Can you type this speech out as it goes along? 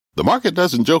The market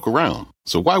doesn't joke around,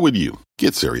 so why would you?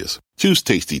 Get serious. Choose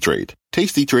Tasty Trade.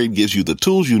 Tasty Trade gives you the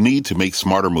tools you need to make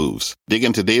smarter moves. Dig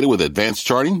into data with advanced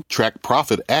charting, track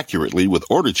profit accurately with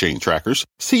order chain trackers,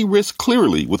 see risk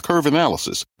clearly with curve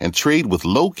analysis, and trade with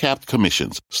low-capped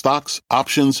commissions, stocks,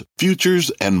 options,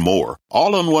 futures, and more.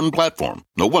 All on one platform.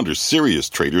 No wonder serious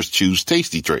traders choose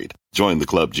Tasty Trade. Join the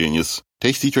club, genius.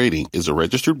 Tasty Trading is a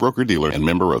registered broker-dealer and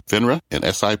member of FINRA and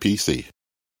SIPC.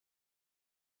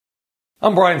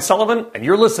 I'm Brian Sullivan, and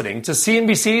you're listening to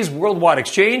CNBC's Worldwide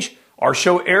Exchange. Our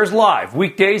show airs live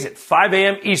weekdays at 5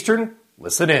 a.m. Eastern.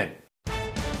 Listen in.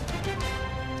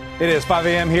 It is 5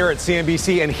 a.m. here at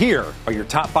CNBC, and here are your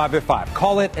top 5 at 5.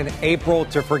 Call it an April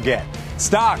to forget.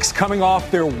 Stocks coming off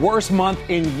their worst month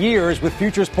in years, with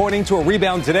futures pointing to a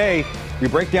rebound today. We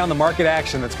break down the market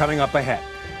action that's coming up ahead.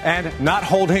 And not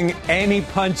holding any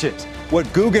punches,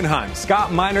 what Guggenheim Scott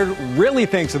Minerd really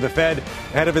thinks of the Fed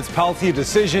ahead of its policy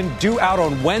decision due out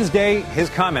on Wednesday. His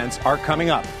comments are coming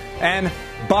up. And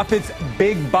Buffett's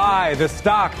big buy, the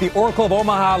stock the Oracle of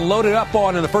Omaha loaded up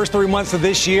on in the first 3 months of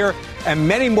this year, and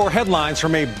many more headlines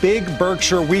from a big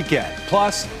Berkshire weekend.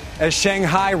 Plus, as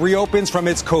Shanghai reopens from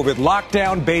its COVID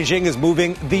lockdown, Beijing is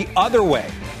moving the other way.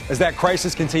 As that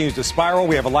crisis continues to spiral,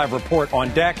 we have a live report on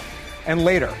deck. And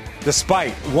later,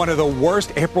 despite one of the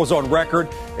worst Aprils on record,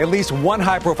 at least one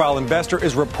high-profile investor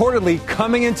is reportedly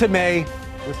coming into May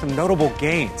with some notable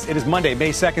gains. It is Monday, May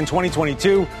 2nd,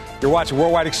 2022. You're watching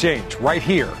Worldwide Exchange right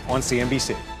here on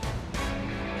CNBC.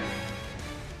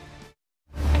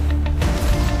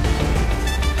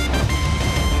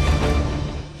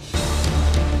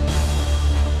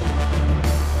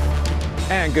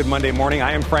 And good Monday morning.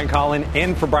 I am Frank Holland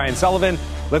in for Brian Sullivan.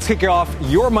 Let's kick off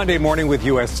your Monday morning with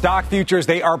U.S. stock futures.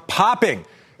 They are popping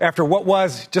after what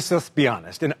was, just let's be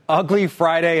honest, an ugly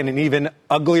Friday and an even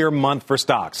uglier month for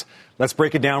stocks. Let's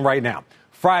break it down right now.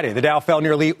 Friday, the Dow fell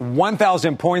nearly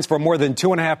 1,000 points for more than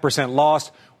 2.5%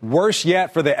 loss. Worse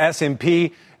yet for the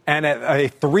S&P, and at a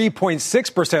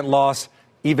 3.6% loss,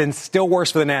 even still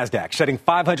worse for the NASDAQ, shedding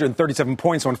 537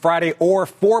 points on Friday, or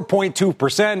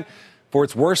 4.2% for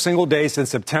its worst single day since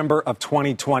September of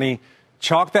 2020.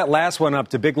 Chalk that last one up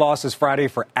to big losses Friday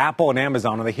for Apple and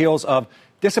Amazon on the heels of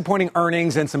disappointing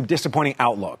earnings and some disappointing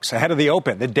outlooks. Ahead of the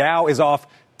open, the Dow is off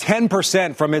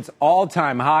 10% from its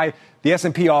all-time high. The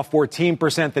S&P off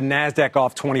 14%, the NASDAQ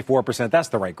off 24%. That's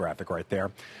the right graphic right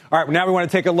there. All right, now we want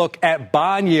to take a look at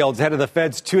bond yields ahead of the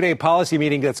Fed's two-day policy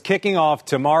meeting that's kicking off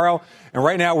tomorrow. And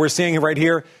right now we're seeing right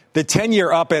here, the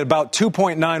 10-year up at about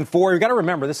 2.94. You've got to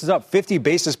remember, this is up 50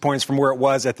 basis points from where it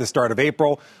was at the start of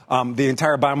April. The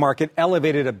entire bond market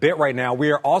elevated a bit right now.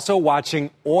 We are also watching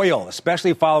oil,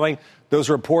 especially following those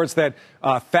reports that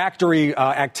factory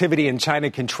activity in China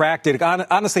contracted,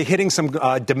 honestly hitting some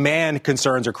demand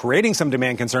concerns, or creating some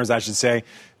demand concerns, I should say.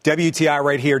 WTI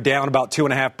right here down about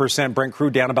 2.5%. Brent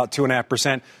crude down about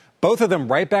 2.5%. Both of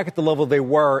them right back at the level they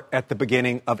were at the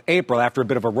beginning of April after a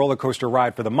bit of a roller coaster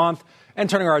ride for the month. And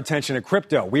turning our attention to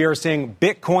crypto, we are seeing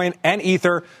Bitcoin and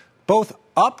Ether both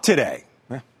up today.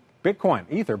 Bitcoin,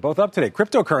 Ether, both up today.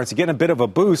 Cryptocurrency getting a bit of a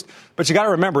boost, but you got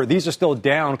to remember, these are still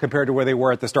down compared to where they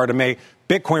were at the start of May.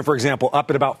 Bitcoin, for example,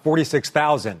 up at about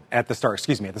 46,000 at the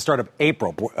start of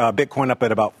April. Bitcoin up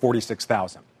at about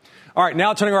 46,000. All right,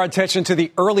 now turning our attention to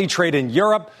the early trade in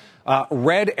Europe.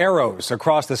 Red arrows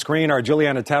across the screen are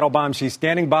Juliana Tattlebaum. She's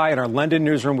standing by in our London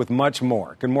newsroom with much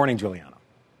more. Good morning, Juliana.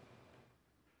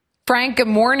 Frank, good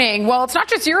morning. Well, it's not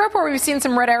just Europe where we've seen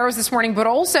some red arrows this morning, but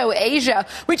also Asia.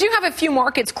 We do have a few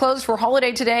markets closed for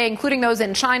holiday today, including those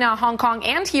in China, Hong Kong,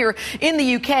 and here in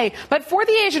the UK. But for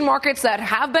the Asian markets that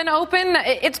have been open,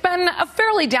 it's been a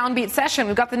fairly downbeat session.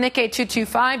 We've got the Nikkei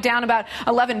 225 down about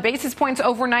 11 basis points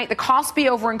overnight. The Kospi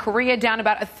over in Korea down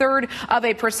about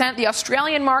 0.33%. The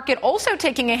Australian market also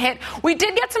taking a hit. We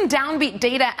did get some downbeat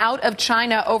data out of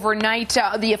China overnight.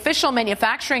 The official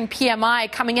manufacturing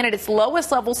PMI coming in at its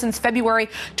lowest level since February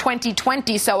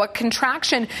 2020. So a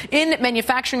contraction in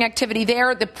manufacturing activity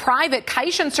there. The private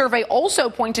Caixin survey also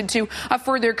pointed to a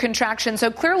further contraction. So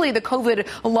clearly the COVID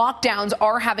lockdowns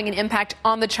are having an impact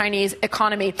on the Chinese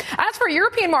economy. As for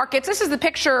European markets, this is the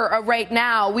picture right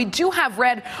now. We do have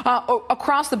red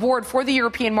across the board for the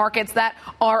European markets that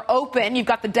are open. You've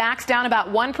got the DAX down about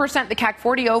 1%, the CAC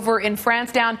 40 over in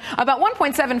France down about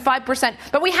 1.75%.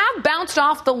 But we have bounced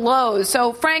off the lows.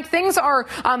 So, Frank, things are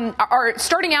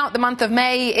starting out the month of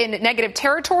May in negative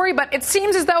territory, but it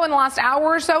seems as though in the last hour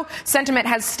or so, sentiment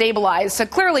has stabilized. So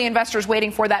clearly investors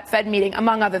waiting for that Fed meeting,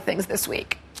 among other things, this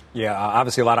week. Yeah,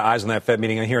 obviously a lot of eyes on that Fed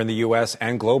meeting here in the U.S.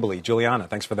 and globally. Juliana,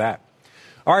 thanks for that.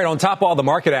 All right, on top of all the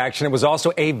market action, it was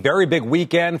also a very big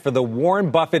weekend for the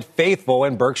Warren Buffett faithful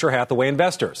and Berkshire Hathaway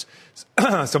investors.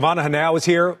 Silvana Henao is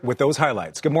here with those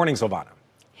highlights. Good morning, Silvana.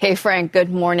 Hey, Frank, good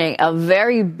morning. A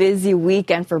very busy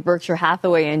weekend for Berkshire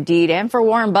Hathaway indeed, and for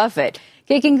Warren Buffett.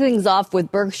 Kicking things off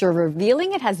with Berkshire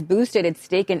revealing it has boosted its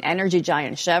stake in energy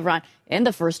giant Chevron in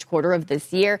the first quarter of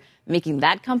this year, making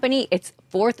that company its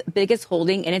fourth biggest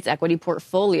holding in its equity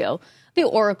portfolio. The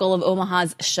Oracle of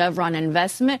Omaha's Chevron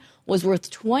investment was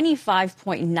worth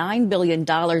 $25.9 billion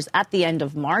at the end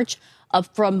of March,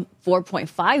 up from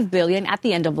 $4.5 billion at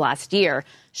the end of last year.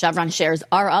 Chevron shares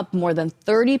are up more than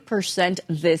 30%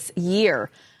 this year.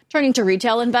 Turning to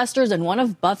retail investors and one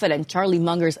of Buffett and Charlie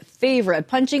Munger's favorite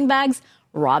punching bags,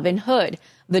 Robinhood.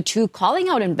 The two calling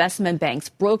out investment banks,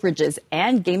 brokerages,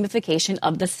 and gamification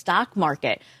of the stock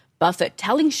market. Buffett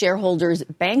telling shareholders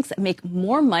banks make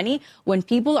more money when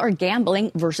people are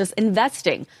gambling versus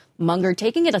investing. Munger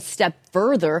taking it a step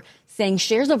further, saying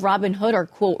shares of Robinhood are,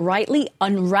 quote, rightly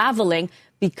unraveling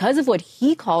because of what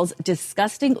he calls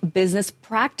disgusting business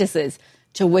practices,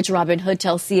 to which Robinhood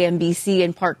tells CNBC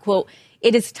in part, quote,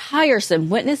 it is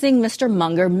tiresome witnessing Mr.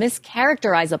 Munger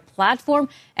mischaracterize a platform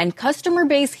and customer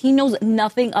base he knows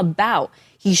nothing about.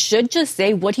 He should just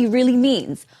say what he really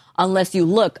means. Unless you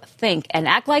look, think, and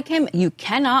act like him, you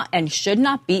cannot and should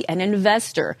not be an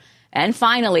investor. And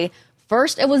finally,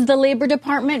 first it was the Labor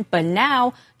Department, but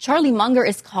now Charlie Munger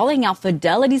is calling out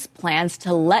Fidelity's plans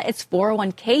to let its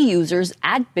 401k users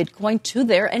add Bitcoin to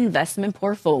their investment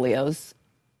portfolios.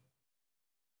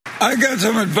 I got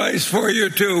some advice for you,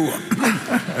 too.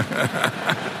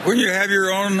 When you have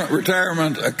your own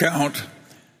retirement account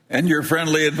and your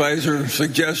friendly advisor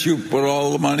suggests you put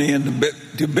all the money into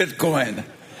Bitcoin,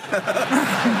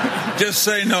 just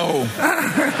say no.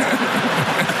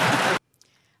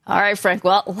 All right, Frank.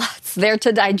 Well, lots there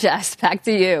to digest. Back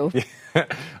to you.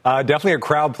 Definitely a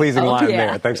crowd-pleasing line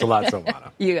there. Thanks a lot,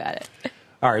 Silvana. You got it.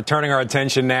 All right, turning our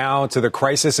attention now to the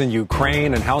crisis in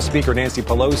Ukraine and House Speaker Nancy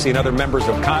Pelosi and other members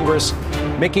of Congress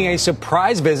making a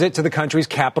surprise visit to the country's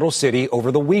capital city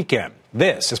over the weekend.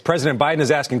 This as President Biden is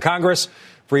asking Congress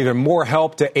for even more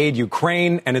help to aid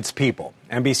Ukraine and its people.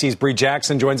 NBC's Bree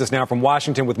Jackson joins us now from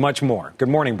Washington with much more. Good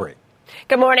morning, Bree.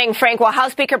 Good morning, Frank. Well,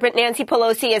 House Speaker Nancy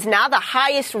Pelosi is now the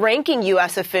highest-ranking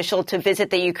U.S. official to visit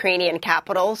the Ukrainian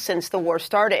capital since the war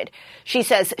started. She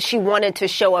says she wanted to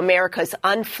show America's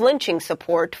unflinching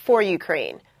support for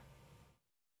Ukraine.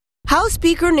 House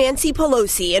Speaker Nancy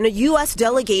Pelosi and a U.S.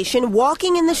 delegation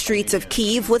walking in the streets of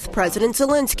Kyiv with President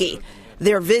Zelensky.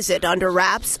 Their visit under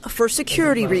wraps for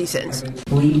security reasons.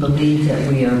 We believe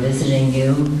that we are visiting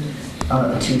you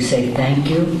to say thank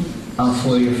you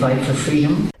for your fight for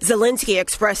freedom. Zelensky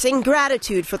expressing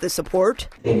gratitude for the support.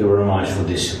 Thank you very much for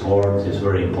this support. It's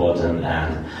very important,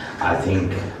 and I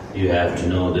think you have to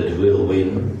know that we'll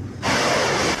win.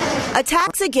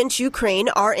 Attacks against Ukraine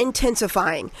are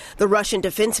intensifying. The Russian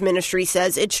Defense Ministry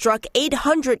says it struck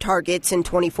 800 targets in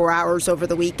 24 hours over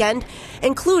the weekend,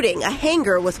 including a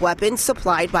hangar with weapons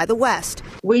supplied by the West.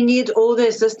 We need all the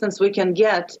assistance we can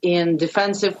get in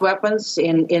defensive weapons,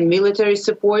 in military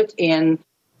support, in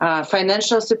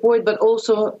financial support, but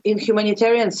also in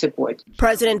humanitarian support.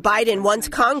 President Biden wants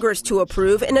Congress to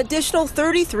approve an additional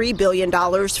 $33 billion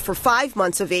for 5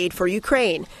 months of aid for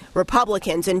Ukraine.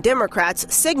 Republicans and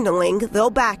Democrats signaling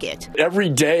they'll back it. Every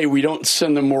day we don't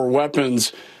send them more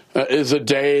weapons is a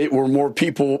day where more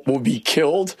people will be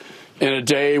killed, in a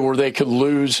day where they could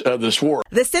lose this war.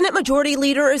 The Senate Majority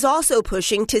Leader is also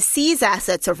pushing to seize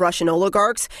assets of Russian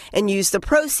oligarchs and use the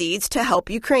proceeds to help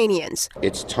Ukrainians.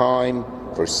 It's time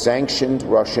for sanctioned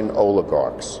Russian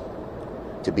oligarchs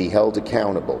to be held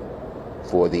accountable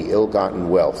for the ill-gotten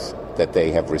wealth that they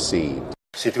have received.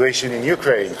 Situation in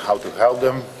Ukraine, how to help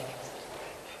them,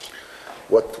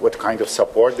 what kind of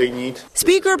support they need.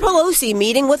 Speaker Pelosi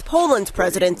meeting with Poland's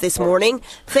president this morning,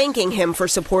 thanking him for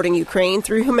supporting Ukraine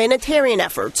through humanitarian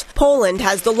efforts. Poland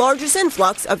has the largest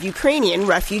influx of Ukrainian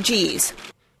refugees.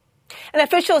 And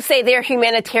officials say their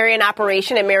humanitarian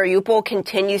operation in Mariupol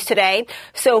continues today.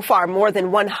 So far, more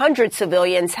than 100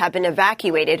 civilians have been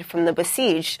evacuated from the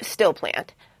besieged steel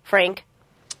plant. Frank?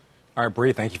 All right,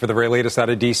 Bree, thank you for the very latest out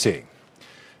of D.C.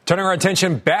 Turning our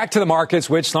attention back to the markets,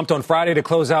 which slumped on Friday to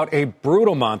close out a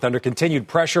brutal month under continued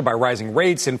pressure by rising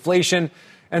rates, inflation,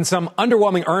 and some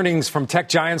underwhelming earnings from tech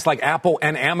giants like Apple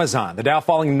and Amazon. The Dow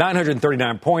falling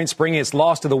 939 points, bringing its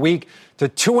loss to the week to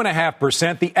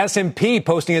 2.5%. The S&P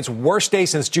posting its worst day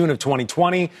since June of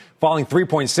 2020, falling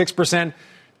 3.6%.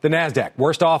 The NASDAQ,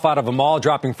 worst off out of them all,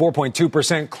 dropping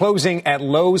 4.2%, closing at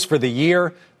lows for the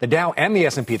year. The Dow and the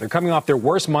S&P, they're coming off their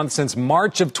worst month since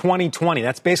March of 2020.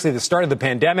 That's basically the start of the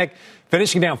pandemic,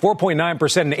 finishing down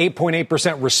 4.9% and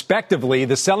 8.8% respectively.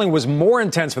 The selling was more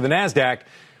intense for the NASDAQ,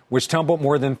 which tumbled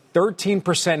more than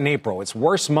 13% in April, its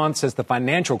worst month since the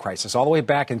financial crisis, all the way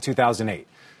back in 2008.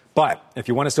 But if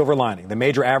you want a silver lining, the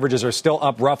major averages are still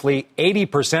up roughly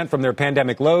 80% from their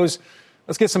pandemic lows.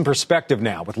 Let's get some perspective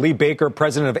now with Lee Baker,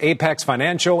 president of Apex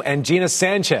Financial, and Gina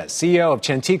Sanchez, CEO of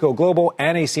Chantico Global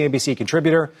and a CNBC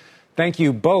contributor. Thank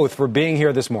you both for being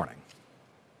here this morning.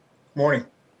 Morning.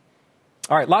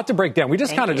 All right, lot to break down. We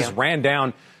just just ran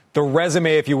down the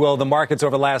resume, if you will, the markets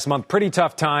over the last month. Pretty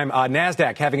tough time.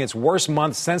 NASDAQ having its worst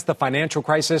month since the financial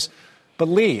crisis. But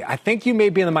Lee, I think you may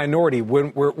be in the minority.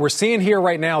 We're seeing here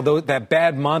right now that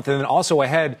bad month, and then also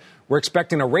ahead, we're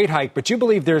expecting a rate hike, but you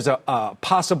believe there's a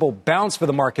possible bounce for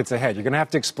the markets ahead. You're going to have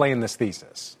to explain this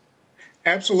thesis.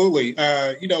 Absolutely.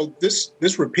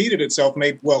 This repeated itself.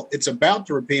 It's about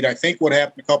to repeat, I think, what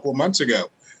happened a couple of months ago.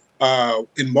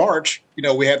 In March,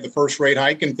 we had the first rate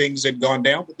hike and things had gone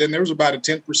down, but then there was about a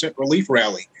 10% relief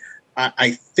rally.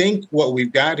 I think what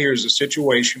we've got here is a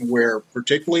situation where,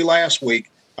 particularly last week,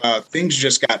 things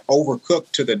just got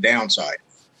overcooked to the downside.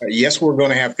 Yes, we're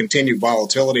going to have continued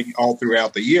volatility all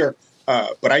throughout the year,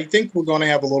 but I think we're going to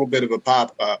have a little bit of a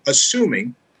pop,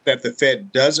 assuming that the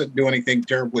Fed doesn't do anything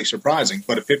terribly surprising.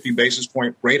 But a 50 basis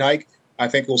point rate hike, I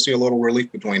think we'll see a little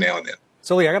relief between now and then.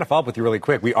 So, Lee, I got to follow up with you really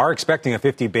quick. We are expecting a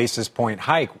 50 basis point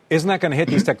hike. Isn't that going to hit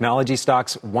these technology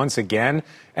stocks once again?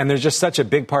 And they're just such a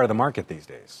big part of the market these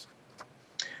days.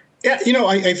 Yeah,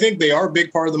 I think they are a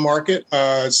big part of the market.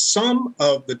 Some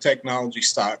of the technology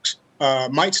stocks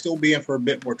might still be in for a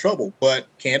bit more trouble. But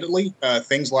candidly,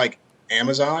 things like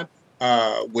Amazon,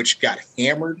 which got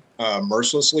hammered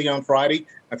mercilessly on Friday,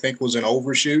 I think was an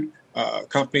overshoot.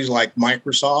 Companies like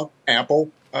Microsoft,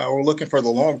 Apple, we're looking for the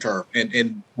long term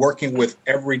and working with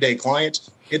everyday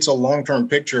clients. It's a long-term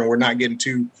picture, and we're not getting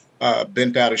too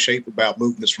bent out of shape about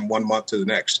moving this from one month to the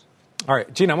next. All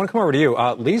right, Gina, I want to come over to you.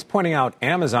 Lee's pointing out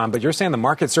Amazon, but you're saying the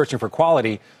market's searching for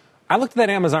quality. I looked at that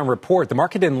Amazon report. The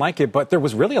market didn't like it, but there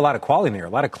was really a lot of quality in there, a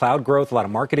lot of cloud growth, a lot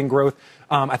of marketing growth.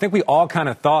 I think we all kind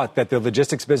of thought that the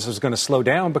logistics business was going to slow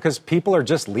down because people are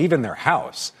just leaving their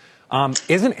house.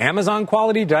 Isn't Amazon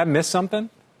quality? Did I miss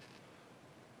something?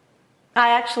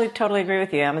 I actually totally agree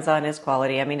with you. Amazon is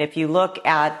quality. I mean, if you look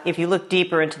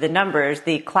deeper into the numbers,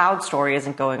 the cloud story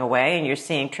isn't going away, and you're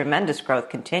seeing tremendous growth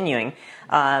continuing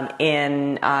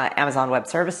in Amazon Web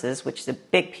Services, which is a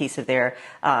big piece of their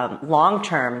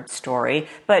long-term story.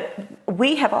 But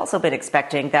we have also been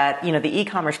expecting that, the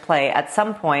e-commerce play at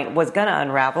some point was going to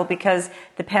unravel because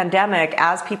the pandemic,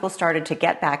 as people started to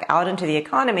get back out into the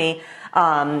economy,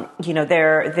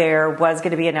 there was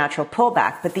going to be a natural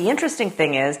pullback. But the interesting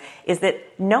thing is that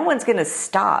no one's going to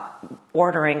stop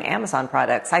ordering Amazon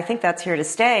products. I think that's here to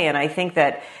stay, and I think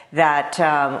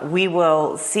that we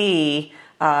will see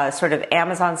sort of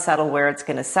Amazon settle where it's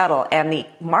going to settle. And the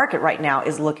market right now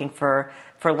is looking for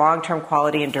long-term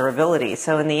quality and durability.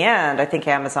 So in the end, I think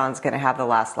Amazon's going to have the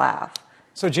last laugh.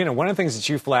 So, Gina, one of the things that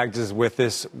you flagged is with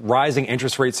this rising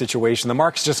interest rate situation, the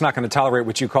market's just not going to tolerate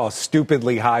what you call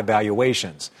stupidly high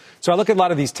valuations. So I look at a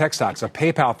lot of these tech stocks,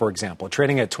 PayPal, for example,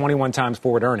 trading at 21 times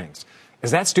forward earnings.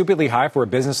 Is that stupidly high for a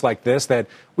business like this that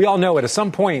we all know at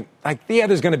some point,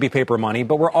 there's going to be paper money,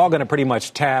 but we're all going to pretty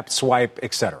much tap, swipe,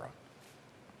 et cetera?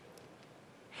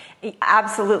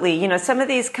 Absolutely. Some of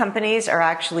these companies are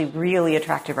actually really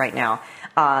attractive right now.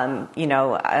 And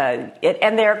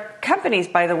they're companies,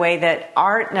 by the way, that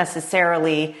aren't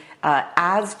necessarily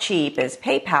as cheap as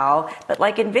PayPal, but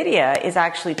like NVIDIA is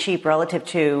actually cheap relative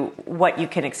to what you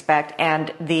can expect.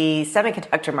 And the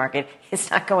semiconductor market is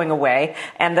not going away.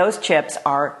 And those chips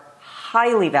are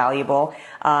highly valuable,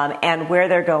 and where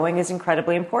they're going is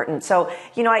incredibly important. So,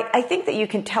 I think that you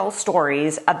can tell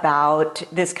stories about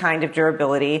this kind of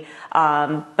durability,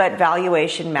 but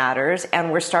valuation matters,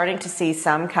 and we're starting to see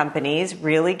some companies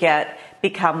really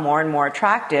become more and more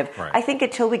attractive. Right. I think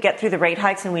until we get through the rate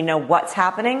hikes and we know what's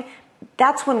happening,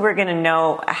 that's when we're going to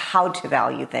know how to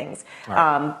value things.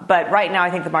 Right. But right now,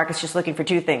 I think the market's just looking for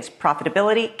two things: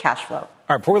 profitability, cash flow.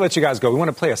 All right, before we let you guys go, we want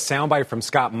to play a soundbite from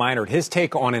Scott Minerd, his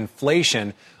take on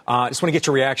inflation. Just want to get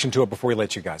your reaction to it before we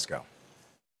let you guys go.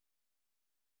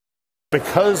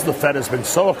 Because the Fed has been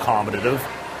so accommodative,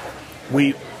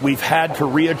 we've had to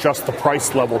readjust the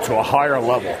price level to a higher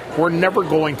level. We're never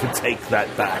going to take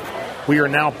that back. We are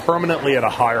now permanently at a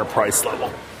higher price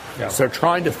level. Yeah. So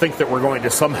trying to think that we're going to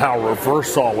somehow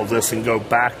reverse all of this and go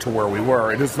back to where we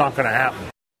were, it is not going to happen.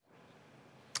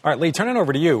 All right, Lee, turning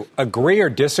over to you. Agree or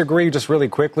disagree, just really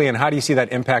quickly, and how do you see that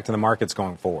impacting the markets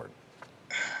going forward?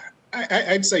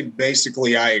 I'd say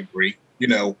basically I agree.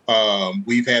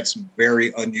 We've had some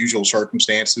very unusual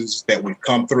circumstances that we've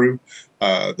come through.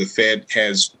 The Fed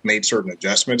has made certain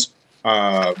adjustments.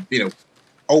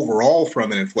 Overall,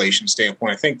 from an inflation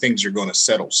standpoint, I think things are going to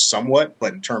settle somewhat.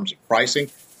 But in terms of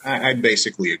pricing, I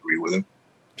basically agree with him.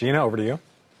 Gina, over to you.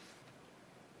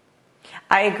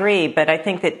 I agree, but I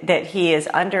think that he is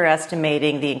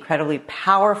underestimating the incredibly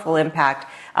powerful impact,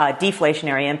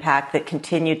 deflationary impact that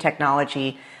continued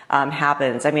technology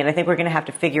happens. I mean, I think we're going to have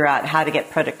to figure out how to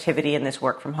get productivity in this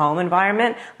work from home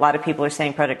environment. A lot of people are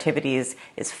saying productivity is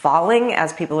falling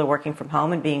as people are working from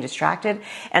home and being distracted.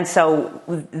 And so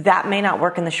that may not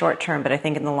work in the short term, but I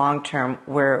think in the long term,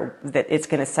 that it's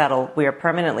going to settle. We are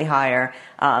permanently higher,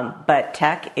 but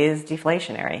tech is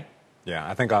deflationary. Yeah,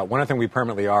 I think one thing we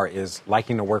permanently are is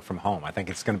liking to work from home. I think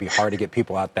it's going to be hard to get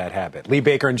people out that habit. Lee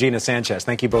Baker and Gina Sanchez,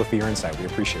 thank you both for your insight. We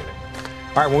appreciate it.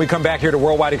 All right, when we come back here to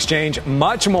Worldwide Exchange,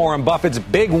 much more on Buffett's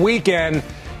big weekend,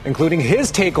 including his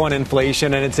take on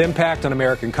inflation and its impact on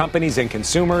American companies and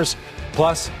consumers,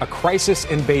 plus a crisis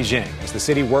in Beijing as the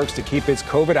city works to keep its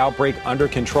COVID outbreak under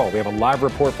control. We have a live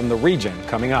report from the region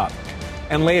coming up.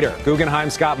 And later,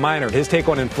 Guggenheim's Scott Minerd, his take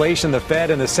on inflation, the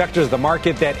Fed, and the sectors of the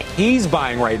market that he's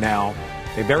buying right now.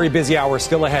 A very busy hour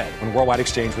still ahead when Worldwide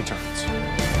Exchange returns.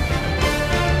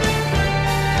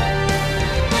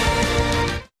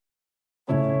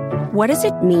 What does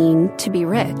it mean to be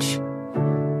rich?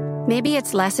 Maybe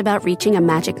it's less about reaching a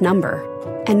magic number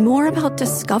and more about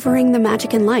discovering the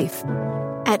magic in life.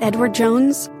 At Edward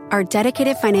Jones, our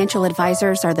dedicated financial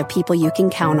advisors are the people you can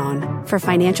count on for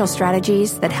financial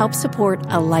strategies that help support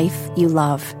a life you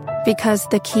love. Because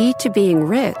the key to being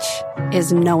rich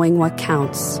is knowing what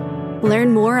counts.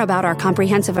 Learn more about our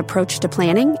comprehensive approach to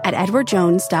planning at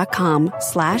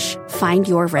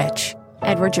edwardjones.com/findyourrich.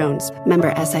 Edward Jones,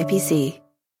 member SIPC.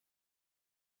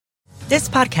 This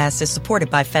podcast is supported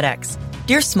by FedEx.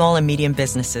 Dear small and medium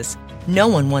businesses, no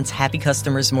one wants happy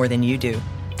customers more than you do.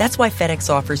 That's why FedEx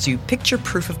offers you picture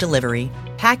proof of delivery,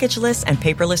 packageless and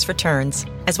paperless returns,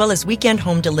 as well as weekend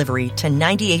home delivery to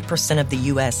 98% of the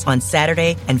U.S. on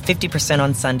Saturday and 50%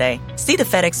 on Sunday. See the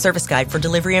FedEx service guide for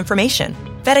delivery information.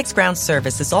 FedEx Ground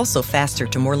service is also faster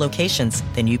to more locations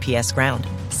than UPS Ground.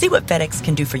 See what FedEx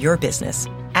can do for your business.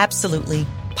 Absolutely,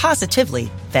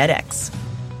 positively FedEx.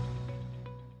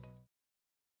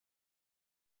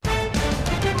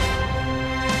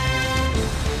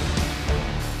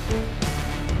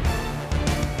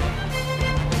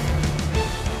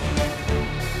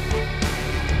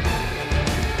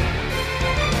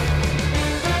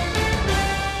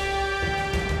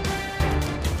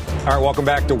 All right, welcome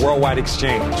back to Worldwide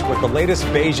Exchange. With the latest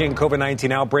Beijing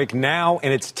COVID-19 outbreak now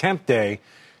in its 10th day,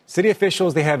 city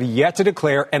officials, they have yet to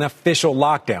declare an official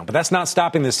lockdown. But that's not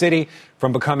stopping the city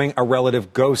from becoming a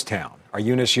relative ghost town. Our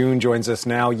Eunice Yoon joins us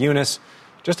now. Eunice,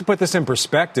 just to put this in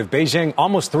perspective, Beijing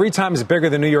almost 3 times bigger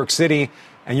than New York City,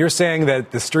 and you're saying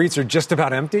that the streets are just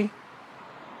about empty?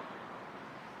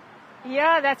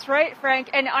 Yeah, that's right, Frank.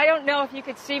 And I don't know if you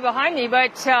could see behind me,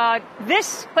 but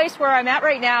this place where I'm at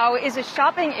right now is a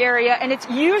shopping area, and it's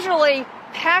usually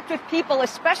packed with people,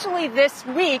 especially this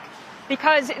week,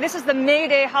 because this is the May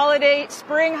Day holiday,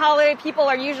 spring holiday. People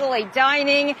are usually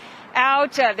dining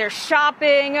out, they're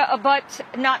shopping, but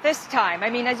not this time. I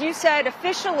mean, as you said,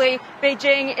 officially,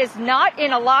 Beijing is not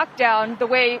in a lockdown the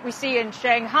way we see in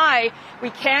Shanghai.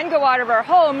 We can go out of our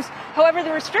homes. However,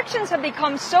 the restrictions have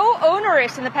become so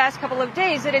onerous in the past couple of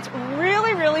days that it's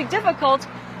really, really difficult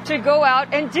to go out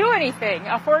and do anything.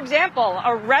 For example,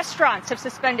 restaurants have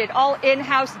suspended all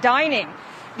in-house dining.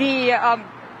 The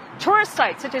tourist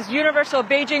sites such as Universal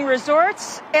Beijing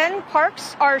Resorts and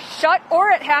parks are shut or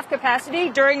at half capacity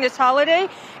during this holiday.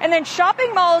 And then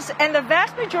shopping malls and the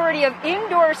vast majority of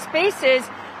indoor spaces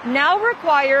now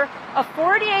require a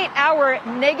 48-hour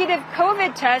negative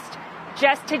COVID test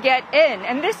just to get in.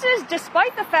 And this is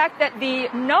despite the fact that the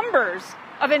numbers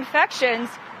of infections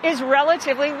is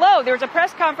relatively low. There's a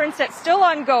press conference that's still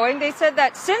ongoing. They said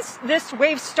that since this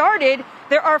wave started,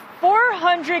 there are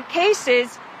 400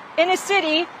 cases in a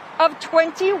city of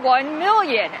 21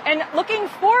 million. And looking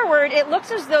forward, it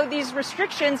looks as though these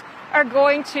restrictions are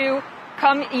going to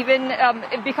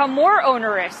become more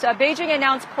onerous. Beijing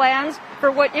announced plans for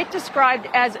what it described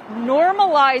as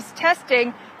normalized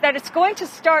testing, that it's going to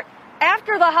start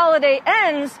after the holiday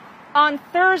ends on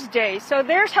Thursday. So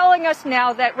they're telling us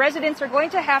now that residents are going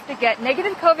to have to get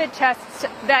negative COVID tests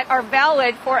that are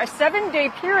valid for a 7-day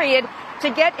period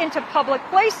to get into public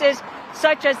places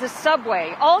such as the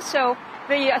subway. Also,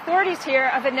 the authorities here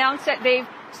have announced that they've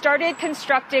started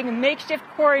constructing makeshift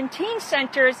quarantine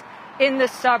centers in the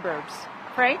suburbs.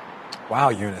 Frank? Wow,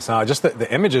 Eunice. Just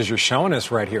the images you're showing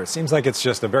us right here. It seems like it's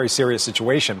just a very serious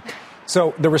situation.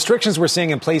 So the restrictions we're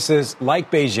seeing in places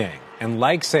like Beijing and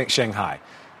like Shanghai,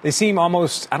 they seem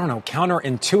almost,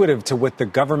 counterintuitive to what the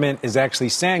government is actually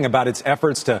saying about its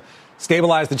efforts to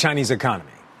stabilize the Chinese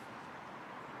economy.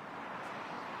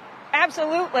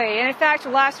 Absolutely. And in fact,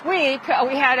 last week,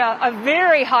 we had a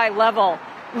very high-level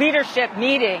leadership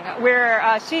meeting where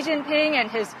Xi Jinping and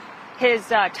his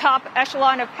top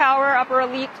echelon of power, upper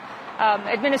elite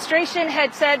administration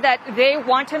had said that they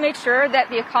want to make sure that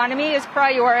the economy is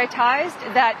prioritized,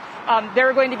 that there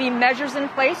are going to be measures in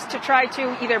place to try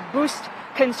to either boost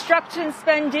construction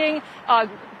spending,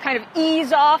 kind of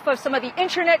ease off of some of the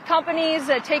internet companies,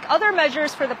 take other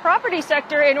measures for the property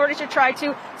sector in order to try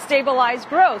to stabilize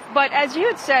growth. But as you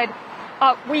had said,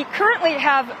 we currently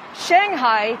have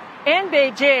Shanghai and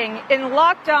Beijing in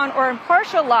lockdown or in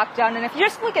partial lockdown. And if you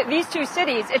just look at these two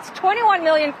cities, it's 21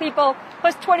 million people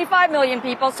plus 25 million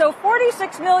people. So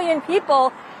 46 million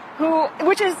people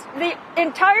which is the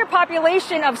entire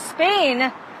population of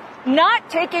Spain, not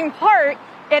taking part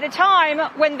at a time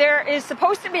when there is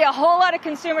supposed to be a whole lot of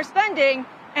consumer spending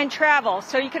and travel.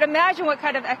 So you could imagine what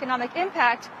kind of economic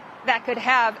impact that could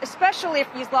have, especially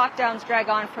if these lockdowns drag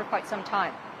on for quite some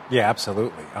time. Yeah,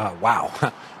 absolutely. Wow.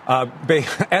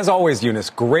 As always, Eunice,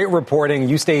 great reporting.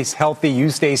 You stay healthy. You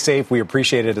stay safe. We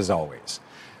appreciate it as always.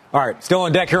 All right. Still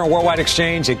on deck here on Worldwide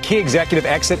Exchange, a key executive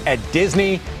exit at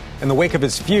Disney in the wake of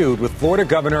his feud with Florida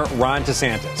Governor Ron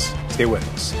DeSantis. Stay with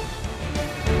us.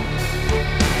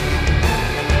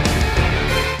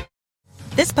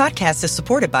 This podcast is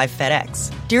supported by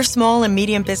FedEx. Dear small and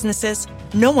medium businesses,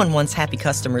 no one wants happy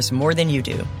customers more than you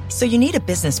do. So you need a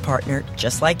business partner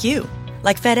just like you.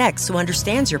 Like FedEx, who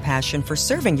understands your passion for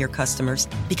serving your customers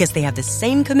because they have the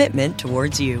same commitment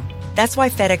towards you. That's why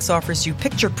FedEx offers you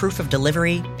picture proof of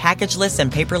delivery, packageless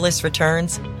and paperless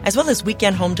returns, as well as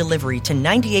weekend home delivery to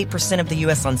 98% of the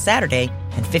U.S. on Saturday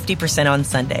and 50% on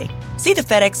Sunday. See the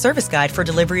FedEx service guide for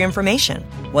delivery information.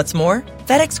 What's more,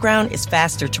 FedEx Ground is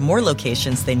faster to more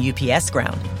locations than UPS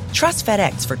Ground. Trust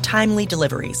FedEx for timely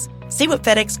deliveries. See what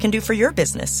FedEx can do for your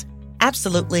business.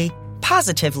 Absolutely,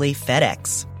 positively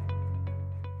FedEx.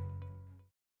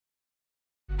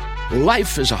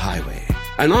 Life is a highway,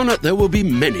 and on it there will be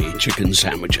many chicken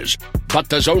sandwiches. But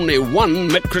there's only one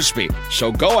McCrispy.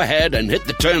 So go ahead and hit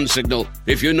the turn signal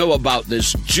if you know about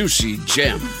this juicy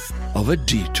gem of a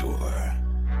detour.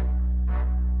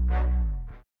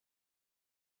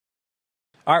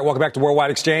 All right, welcome back to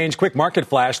Worldwide Exchange. Quick market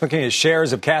flash looking at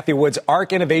shares of Cathie Wood's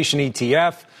ARK Innovation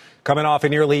ETF. Coming off a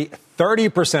nearly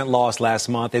 30% loss last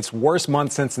month. Its worst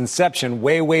month since inception,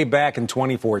 way back in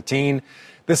 2014.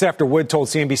 This after Wood told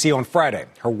CNBC on Friday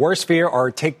her worst fear are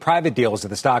take-private deals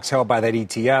of the stocks held by that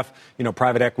ETF,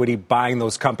 private equity buying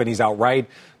those companies outright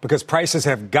because prices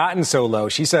have gotten so low.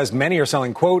 She says many are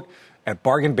selling, quote, at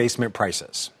bargain basement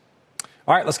prices.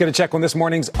 All right, let's get a check on this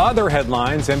morning's other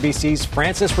headlines. NBC's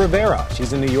Frances Rivera.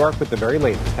 She's in New York with the very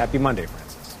latest. Happy Monday, Frances.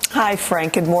 Hi,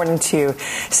 Frank. Good morning to you.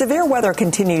 Severe weather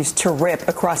continues to rip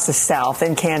across the South.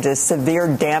 In Kansas,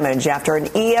 severe damage after an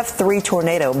EF3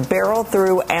 tornado barreled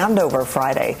through Andover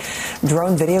Friday.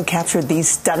 Drone video captured these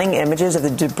stunning images of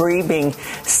the debris being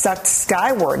sucked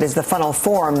skyward as the funnel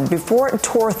formed before it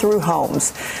tore through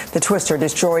homes. The twister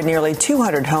destroyed nearly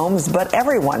 200 homes, but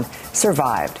everyone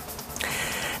survived.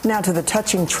 Now to the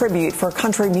touching tribute for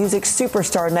country music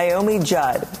superstar Naomi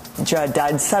Judd. Judd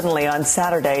died suddenly on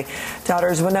Saturday.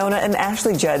 Daughters Winona and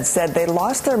Ashley Judd said they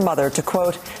lost their mother to,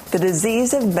 quote, the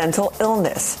disease of mental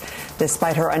illness.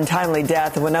 Despite her untimely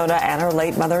death, Winona and her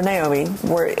late mother Naomi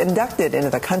were inducted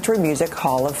into the Country Music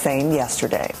Hall of Fame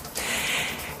yesterday.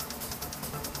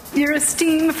 Your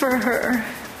esteem for her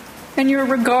and your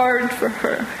regard for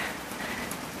her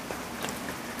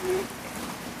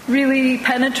really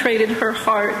penetrated her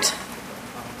heart.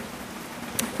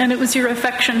 And it was your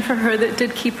affection for her that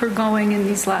did keep her going in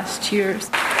these last years.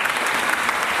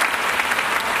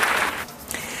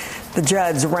 The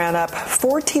Judds ran up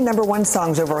 14 number one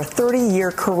songs over a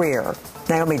 30-year career.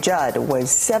 Naomi Judd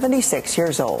was 76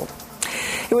 years old.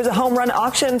 It was a home run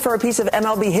auction for a piece of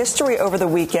MLB history over the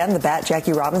weekend. The bat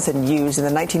Jackie Robinson used in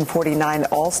the 1949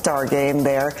 All-Star game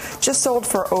there just sold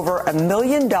for over $1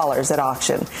 million at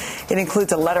auction. It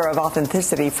includes a letter of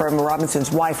authenticity from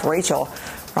Robinson's wife, Rachel.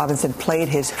 Robinson played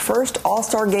his first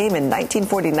All-Star game in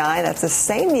 1949. That's the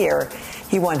same year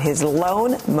he won his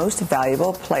lone Most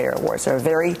Valuable Player award. So a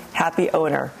very happy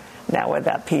owner now with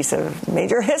that piece of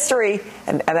major history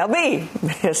and MLB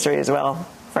history as well.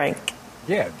 Frank.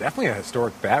 Yeah, definitely a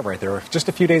historic bat right there. Just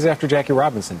a few days after Jackie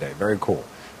Robinson Day. Very cool.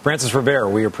 Francis Rivera,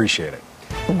 we appreciate it.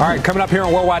 All right, coming up here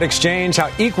on Worldwide Exchange, how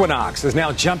Equinox is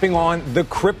now jumping on the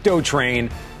crypto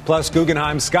train. Plus,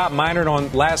 Guggenheim's Scott Minerd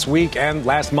on last week and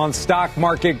last month's stock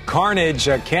market carnage.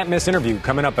 Can't miss interview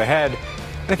coming up ahead.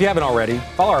 And if you haven't already,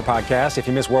 follow our podcast. If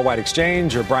you miss Worldwide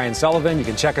Exchange or Brian Sullivan, you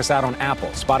can check us out on Apple,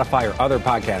 Spotify, or other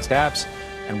podcast apps.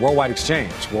 And Worldwide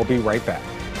Exchange, we'll be right back.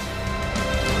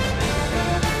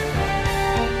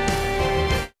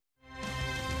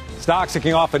 Stocks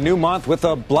kicking off a new month with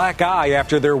a black eye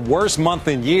after their worst month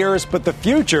in years, but the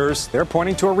futures, they're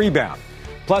pointing to a rebound.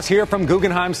 Plus, hear from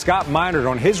Guggenheim's Scott Minerd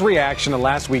on his reaction to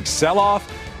last week's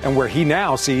sell-off and where he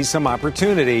now sees some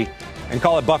opportunity. And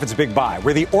call it Buffett's Big Buy,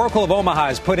 where the Oracle of Omaha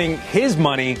is putting his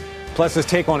money, plus his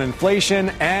take on inflation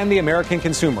and the American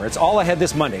consumer. It's all ahead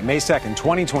this Monday, May 2nd,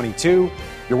 2022.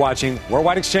 You're watching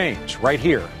Worldwide Exchange right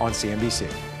here on CNBC.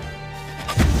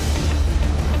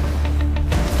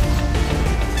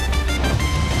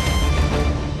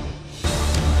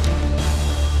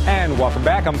 And welcome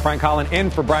back. I'm Frank Collin in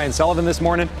for Brian Sullivan this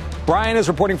morning. Brian is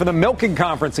reporting from the Milken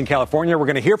Conference in California. We're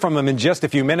going to hear from him in just a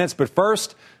few minutes. But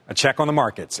first, a check on the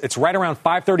markets. It's right around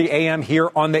 5:30 a.m. here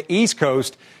on the East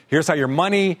Coast. Here's how your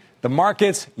money, the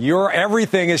markets, your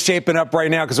everything is shaping up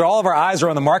right now because all of our eyes are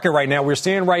on the market right now. We're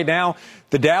seeing right now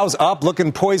the Dow's up,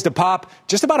 looking poised to pop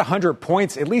just about 100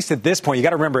 points, at least at this point. You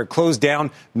got to remember it closed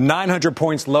down 900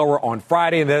 points lower on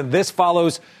Friday. And then this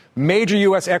follows major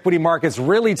U.S. equity markets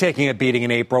really taking a beating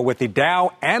in April with the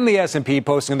Dow and the S&P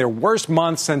posting their worst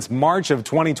month since March of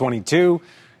 2022.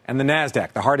 And the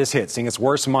NASDAQ, the hardest hit, seeing its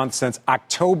worst month since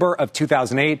October of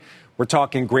 2008. We're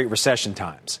talking Great Recession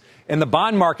times. In the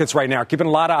bond markets right now, keeping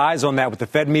a lot of eyes on that with the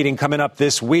Fed meeting coming up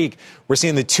this week. We're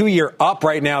seeing the 2-year up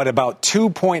right now at about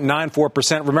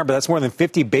 2.94%. Remember, that's more than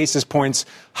 50 basis points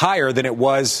higher than it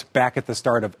was back at the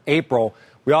start of April.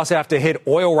 We also have to hit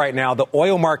oil right now. The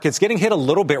oil market's getting hit a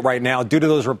little bit right now due to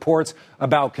those reports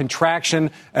about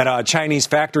contraction at Chinese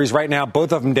factories right now.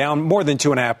 Both of them down more than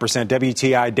 2.5%.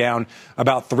 WTI down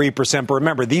about 3%. But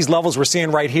remember, these levels we're seeing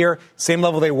right here, same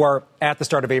level they were at the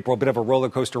start of April. A bit of a roller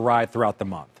coaster ride throughout the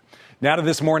month. Now to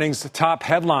this morning's top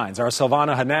headlines. Our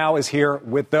Silvana Henao is here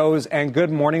with those. And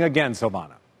good morning again,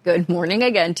 Silvana. Good morning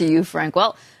again to you, Frank.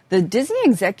 Well, the Disney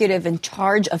executive in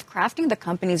charge of crafting the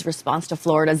company's response to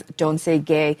Florida's Don't Say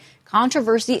Gay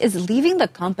controversy is leaving the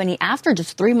company after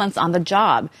just 3 months on the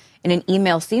job. In an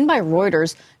email seen by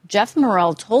Reuters, Jeff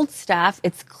Morrell told staff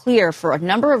it's clear for a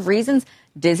number of reasons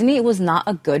Disney was not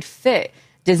a good fit.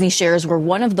 Disney shares were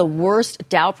one of the worst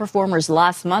Dow performers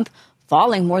last month,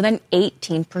 falling more than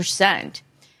 18%.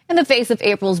 In the face of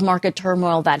April's market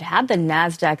turmoil that had the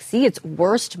NASDAQ see its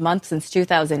worst month since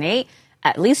 2008,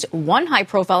 at least one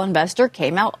high-profile investor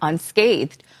came out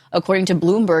unscathed. According to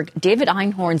Bloomberg, David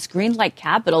Einhorn's Greenlight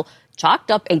Capital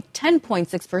chalked up a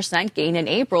 10.6% gain in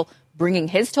April, bringing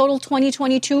his total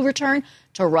 2022 return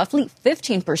to roughly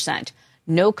 15%.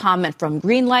 No comment from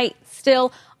Greenlight.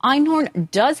 Still,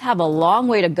 Einhorn does have a long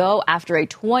way to go after a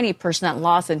 20%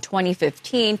 loss in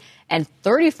 2015 and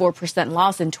 34%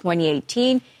 loss in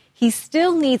 2018. He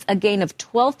still needs a gain of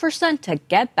 12% to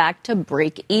get back to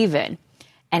break even.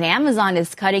 And Amazon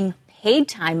is cutting paid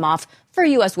time off for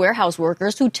U.S. warehouse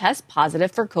workers who test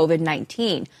positive for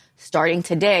COVID-19. Starting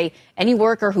today, any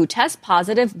worker who tests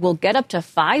positive will get up to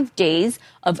 5 days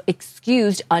of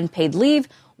excused unpaid leave.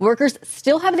 Workers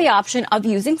still have the option of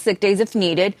using sick days if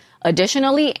needed.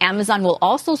 Additionally, Amazon will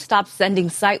also stop sending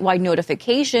site-wide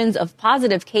notifications of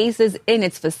positive cases in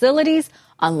its facilities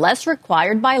unless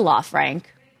required by law,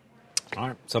 Frank. All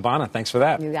right, Silvana, thanks for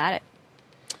that. You got it.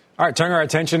 All right, turning our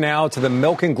attention now to the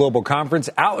Milken Global Conference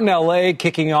out in L.A.,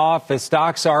 kicking off as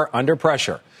stocks are under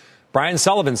pressure. Brian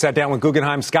Sullivan sat down with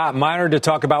Guggenheim's Scott Minerd to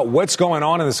talk about what's going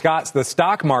on in the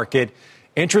stock market,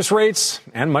 interest rates,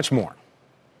 and much more.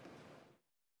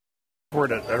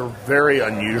 We're at a very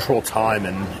unusual time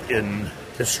in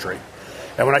history.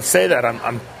 And when I say that,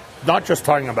 I'm not just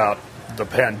talking about the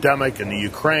pandemic and the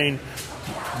Ukraine,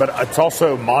 but it's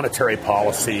also monetary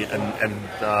policy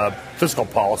and fiscal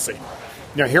policy.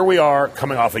 You know, here we are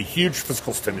coming off a huge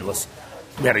fiscal stimulus.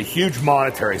 We had a huge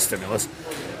monetary stimulus.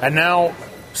 And now,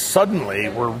 suddenly,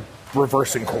 we're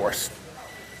reversing course,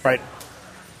 right?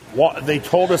 They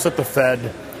told us at the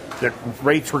Fed that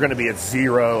rates were going to be at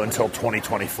zero until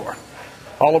 2024.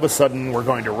 All of a sudden, we're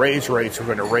going to raise rates. We're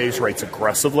going to raise rates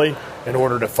aggressively in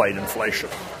order to fight inflation.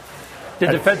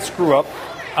 Did the Fed screw up?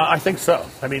 I think so.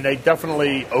 I mean, they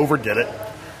definitely overdid it.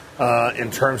 In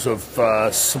terms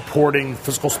of supporting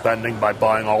fiscal spending by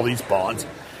buying all these bonds.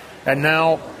 And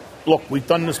now, look, we've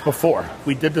done this before.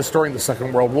 We did this during the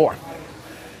Second World War.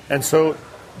 And so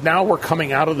now we're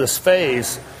coming out of this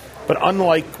phase, But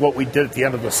unlike what we did at the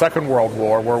end of the Second World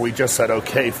War, where we just said,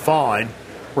 okay, fine,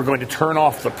 we're going to turn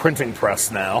off the printing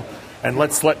press now, and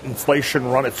let's let inflation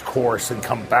run its course and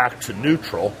come back to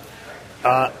neutral,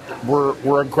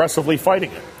 we're aggressively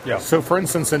fighting it. Yeah. So, for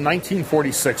instance, in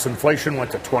 1946, inflation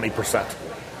went to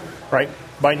 20%. Right?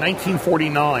 By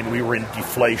 1949, we were in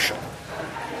deflation.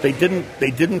 They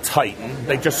didn't tighten.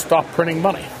 They just stopped printing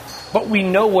money. But we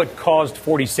know what caused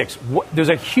 46. There's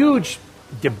a huge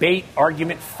debate,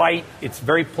 argument, fight. It's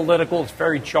very political. It's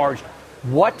very charged.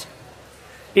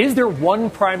 Is there one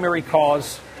primary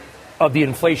cause of the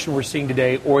inflation we're seeing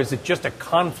today, or is it just a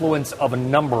confluence of a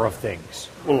number of things?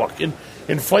 Well, look,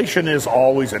 inflation is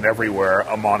always and everywhere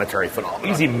a monetary phenomenon.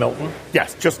 Easy, Milton.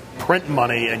 Yes, just print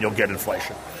money and you'll get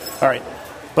inflation. All right.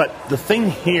 But the thing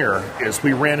here is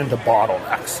we ran into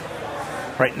bottlenecks.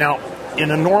 Right now, in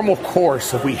a normal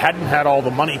course, if we hadn't had all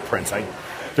the money printing,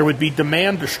 there would be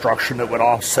demand destruction that would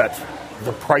offset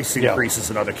the price increases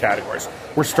in other categories.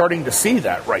 We're starting to see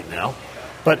that right now.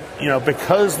 But,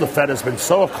 because the Fed has been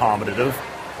so accommodative,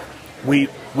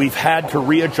 we've had to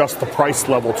readjust the price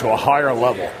level to a higher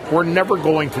level. We're never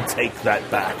going to take that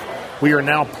back. We are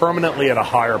now permanently at a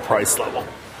higher price level.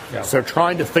 Yeah. So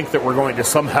trying to think that we're going to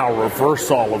somehow reverse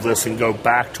all of this and go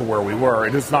back to where we were,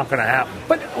 it is not going to happen.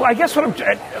 But I guess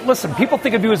listen, people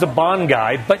think of you as a bond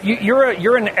guy, but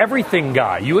you're an everything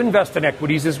guy. You invest in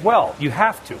equities as well. You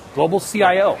have to. Global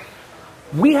CIO.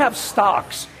 We have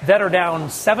stocks that are down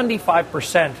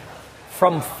 75%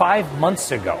 from 5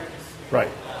 months ago. Right.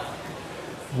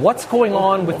 What's going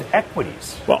on with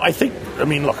equities? Well, I think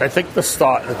the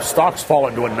stocks fall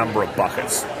into a number of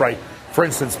buckets, right? For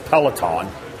instance, Peloton,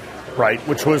 right,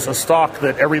 which was a stock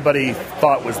that everybody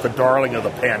thought was the darling of the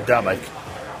pandemic.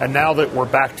 And now that we're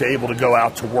back to able to go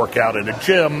out to work out in a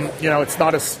gym, it's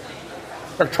not as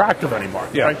attractive anymore,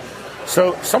 right?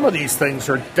 So some of these things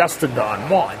are destined to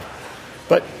unwind.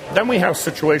 But then we have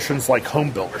situations like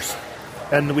home builders,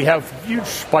 and we have a huge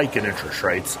spike in interest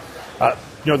rates.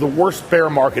 The worst bear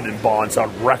market in bonds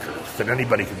on record that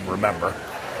anybody can remember.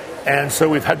 And so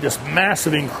we've had this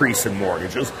massive increase in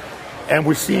mortgages. And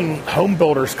we're seeing home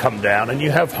builders come down, and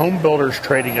you have home builders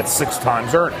trading at 6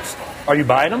 times earnings. Are you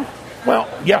buying them? Well,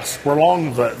 yes, we're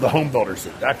long the home builders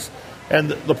index. And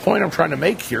the point I'm trying to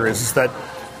make here is that,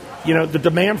 the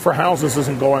demand for houses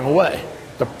isn't going away.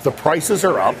 The prices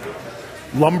are up.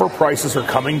 Lumber prices are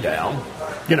coming down.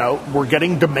 We're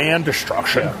getting demand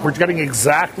destruction. Yeah. We're getting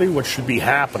exactly what should be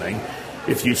happening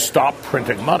if you stop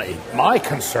printing money. My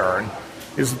concern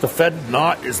is that the Fed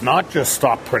is not just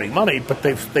stopped printing money, but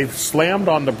they've slammed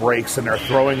on the brakes and they're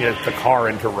throwing the car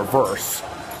into reverse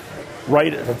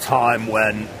right at a time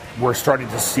when we're starting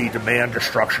to see demand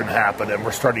destruction happen and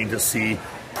we're starting to see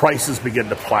prices begin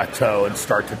to plateau and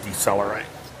start to decelerate.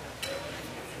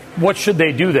 What should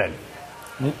they do then?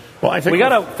 Well, I think we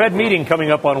got a Fed meeting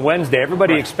coming up on Wednesday.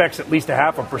 Everybody expects at least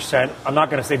 0.5%. I'm not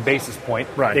going to say basis point.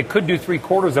 Right. They could do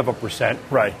 0.75%.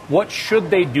 Right. What should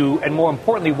they do? And more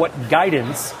importantly, what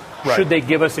guidance should they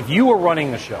give us if you were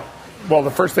running the show? Well,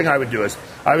 the first thing I would do is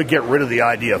I would get rid of the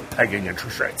idea of pegging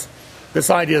interest rates.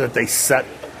 This idea that they set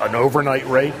an overnight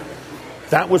rate,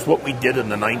 that was what we did in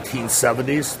the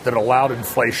 1970s that allowed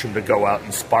inflation to go out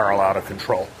and spiral out of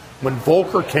control. When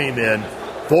Volcker came in,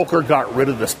 Volcker got rid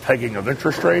of this pegging of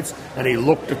interest rates, and he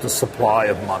looked at the supply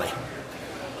of money.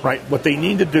 Right? What they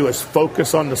need to do is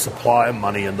focus on the supply of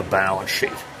money in the balance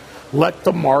sheet. Let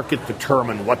the market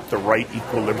determine what the right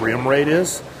equilibrium rate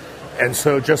is, and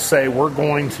so just say we're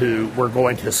going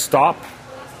to stop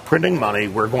printing money.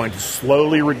 We're going to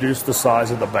slowly reduce the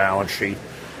size of the balance sheet,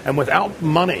 and without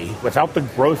money, without the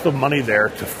growth of money there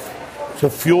to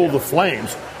fuel the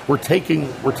flames, we're taking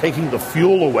the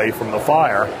fuel away from the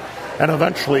fire. And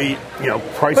eventually, prices will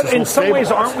stabilize. But in some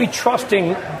ways, aren't we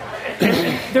trusting?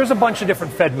 There's a bunch of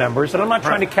different Fed members, and I'm not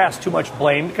trying to cast too much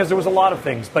blame because there was a lot of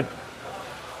things, but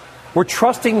we're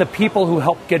trusting the people who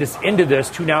helped get us into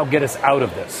this to now get us out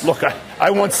of this. Look,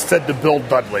 I once said to Bill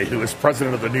Dudley, who was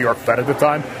president of the New York Fed at the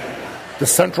time, the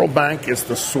central bank is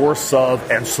the source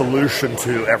of and solution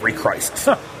to every crisis,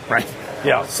 right?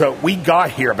 Yeah. So we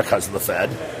got here because of the Fed.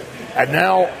 And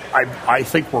now I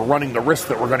think we're running the risk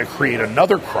that we're going to create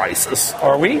another crisis.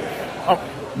 Are we?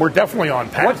 We're definitely on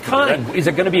path. What kind? Is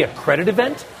it going to be a credit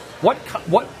event? What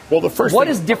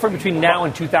is different between now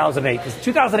and 2008? Because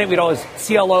 2008 we had all these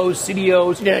CLOs,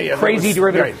 CDOs, crazy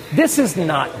derivatives. Right. This is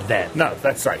not then. No,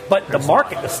 that's right. But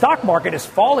the stock market is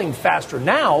falling faster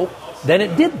now than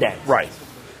it did then. Right.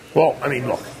 Well,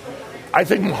 look, I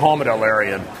think Mohamed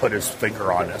El-Erian put his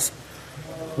finger on this.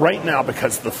 Right now,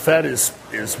 because the Fed is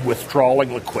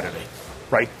withdrawing liquidity,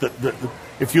 right?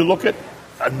 If you look at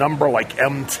a number like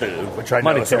M2, which I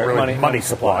know is a really money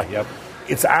supply. Yep.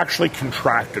 It's actually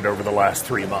contracted over the last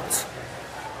 3 months.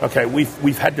 Okay,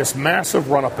 we've had this massive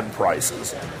run-up in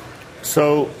prices.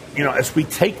 So, as we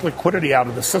take liquidity out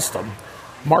of the system,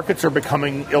 markets are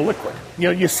becoming illiquid.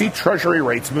 You see Treasury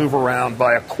rates move around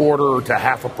by 1/4 to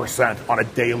 0.5% on a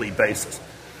daily basis.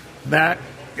 That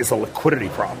is a liquidity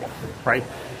problem, right?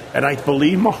 And I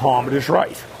believe Mohammed is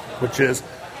right, which is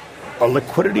a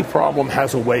liquidity problem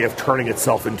has a way of turning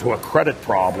itself into a credit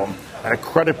problem, and a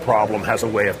credit problem has a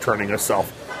way of turning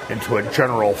itself into a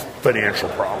general financial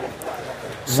problem.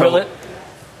 So, will it?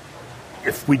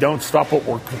 If we don't stop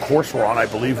what course we're on, I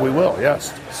believe we will,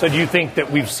 yes. So do you think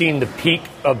that we've seen the peak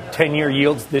of 10-year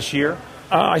yields this year?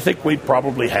 I think we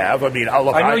probably have. I mean,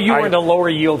 look, I know you were in the lower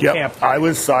yield camp. I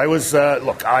was.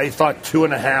 Look, I thought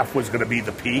 2.5 was going to be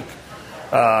the peak.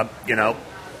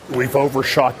 We've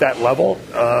overshot that level.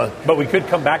 But we could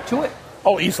come back to it?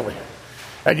 Oh, easily.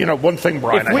 And, one thing,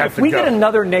 Brian, if we get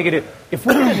another negative, if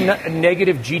we get a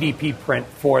negative GDP print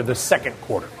for the second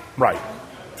quarter. Right.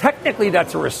 Technically,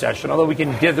 that's a recession, although we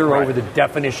can dither over the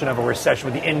definition of a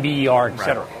recession with the NBER, et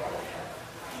cetera. Right.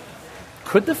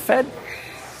 Could the Fed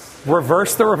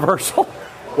reverse the reversal?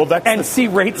 Well, see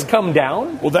rates come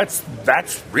down? Well, that's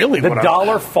really the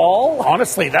dollar fall?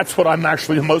 Honestly, that's what I'm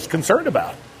actually the most concerned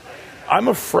about. I'm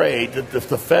afraid that if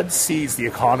the Fed sees the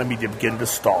economy to begin to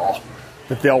stall,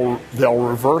 that they'll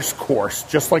reverse course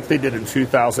just like they did in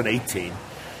 2018.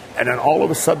 And then all of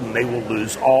a sudden, they will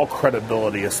lose all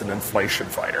credibility as an inflation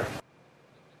fighter.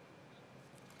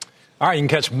 All right, you can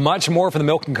catch much more from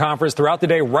the Milken Conference throughout the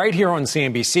day right here on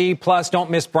CNBC. Plus, don't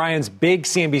miss Brian's big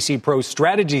CNBC Pro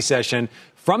strategy session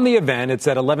from the event. It's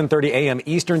at 11:30 a.m.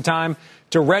 Eastern Time.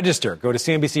 To register, go to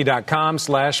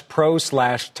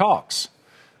cnbc.com/pro/talks.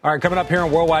 All right, coming up here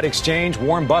on Worldwide Exchange,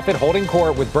 Warren Buffett holding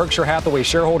court with Berkshire Hathaway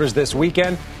shareholders this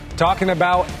weekend, talking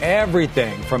about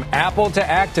everything from Apple to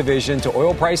Activision to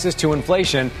oil prices to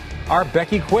inflation. Our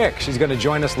Becky Quick, she's going to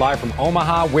join us live from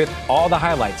Omaha with all the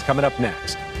highlights coming up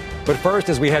next. But first,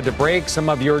 as we head to break, some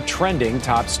of your trending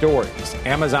top stories.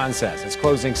 Amazon says it's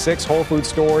closing 6 Whole Foods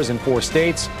stores in 4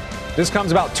 states. This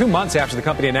comes about 2 months after the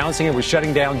company announcing it was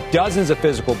shutting down dozens of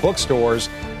physical bookstores,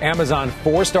 Amazon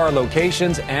 4-star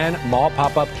locations, and mall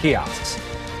pop-up kiosks.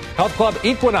 Health club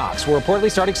Equinox will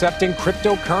reportedly start accepting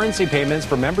cryptocurrency payments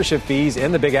for membership fees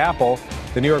in the Big Apple.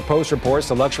 The New York Post reports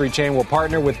the luxury chain will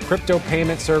partner with crypto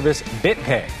payment service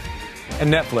BitPay. And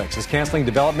Netflix is canceling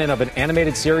development of an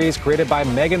animated series created by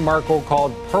Meghan Markle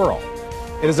called Pearl.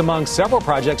 It is among several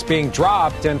projects being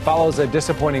dropped and follows a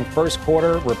disappointing first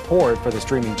quarter report for the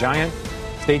streaming giant.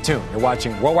 Stay tuned. You're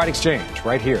watching Worldwide Exchange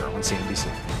right here on CNBC.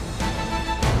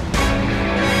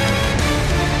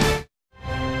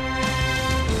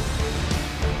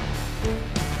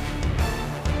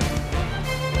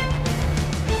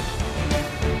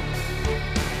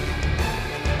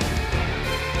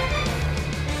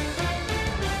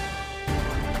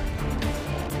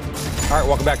 All right,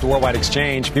 welcome back to Worldwide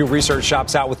Exchange. Pew Research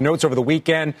shops out with notes over the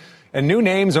weekend and new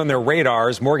names on their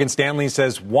radars. Morgan Stanley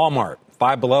says Walmart,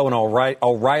 Five Below, and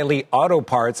O'Reilly Auto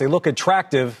Parts. They look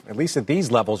attractive, at least at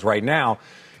these levels right now.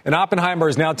 And Oppenheimer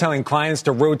is now telling clients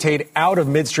to rotate out of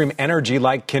midstream energy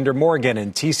like Kinder Morgan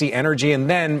and TC Energy and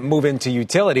then move into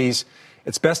utilities.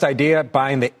 It's best idea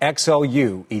buying the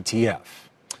XLU ETF.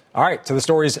 All right, so the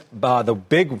story's I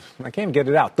can't even get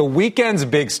it out. The weekend's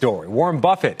big story. Warren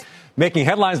Buffett making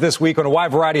headlines this week on a wide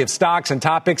variety of stocks and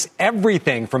topics,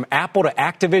 everything from Apple to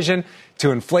Activision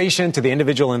to inflation to the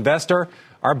individual investor.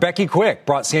 Our Becky Quick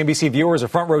brought CNBC viewers a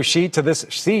front row seat to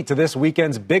this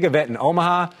weekend's big event in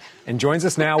Omaha and joins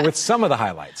us now with some of the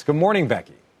highlights. Good morning,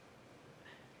 Becky.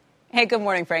 Hey, good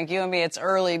morning, Frank. You and me, it's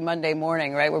early Monday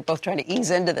morning, right? We're both trying to ease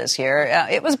into this here.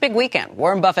 It was a big weekend.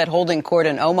 Warren Buffett holding court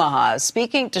in Omaha,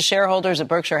 speaking to shareholders at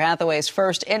Berkshire Hathaway's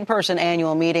first in-person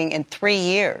annual meeting in 3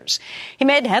 years. He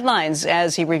made headlines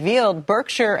as he revealed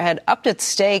Berkshire had upped its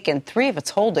stake in 3 of its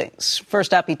holdings.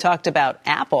 First up, he talked about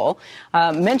Apple,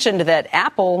 mentioned that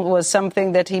Apple was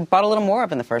something that he bought a little more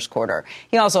of in the first quarter.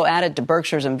 He also added to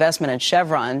Berkshire's investment in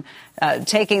Chevron,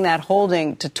 taking that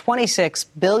holding to $26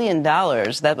 billion.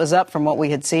 That was up from what we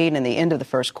had seen in the end of the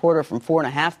first quarter from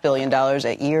 $4.5 billion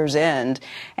at year's end.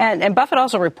 And Buffett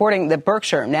also reporting that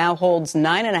Berkshire now holds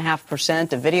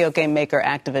 9.5% of video game maker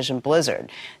Activision Blizzard,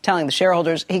 telling the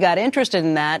shareholders he got interested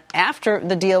in that after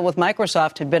the deal with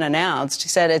Microsoft had been announced. He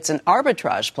said it's an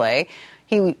arbitrage play.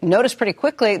 He noticed pretty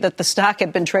quickly that the stock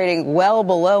had been trading well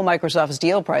below Microsoft's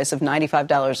deal price of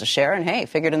 $95 a share. And, hey,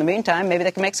 figured in the meantime, maybe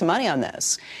they can make some money on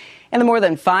this. In the more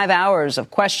than 5 hours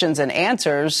of questions and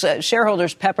answers,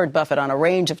 shareholders peppered Buffett on a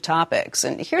range of topics.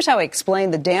 And here's how he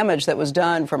explained the damage that was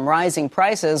done from rising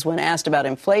prices when asked about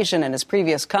inflation in his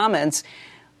previous comments.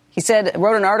 He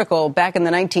wrote an article back in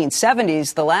the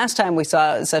 1970s, the last time we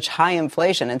saw such high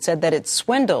inflation, and said that it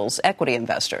swindles equity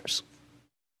investors.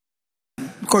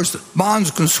 Of course,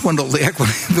 bonds can swindle the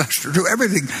equity investor too.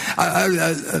 Everything,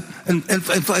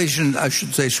 inflation, I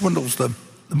should say, swindles the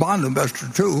bond investor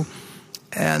too,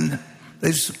 and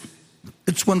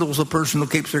it swindles the person who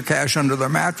keeps their cash under their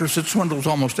mattress. It swindles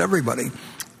almost everybody,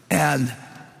 and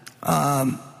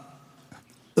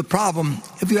the problem,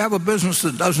 if you have a business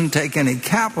that doesn't take any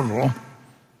capital,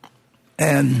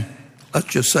 and let's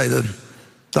just say the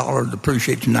dollar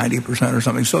depreciates 90% or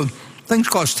something, so things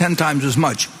cost 10 times as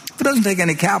much. If it doesn't take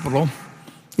any capital,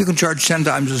 you can charge 10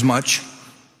 times as much,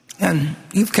 and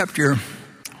you've kept your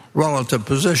relative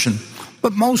position.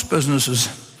 But most businesses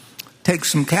take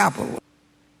some capital.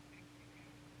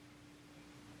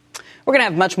 We're going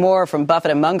to have much more from Buffett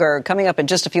and Munger coming up in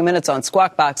just a few minutes on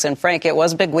Squawk Box. And, Frank, it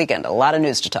was a big weekend. A lot of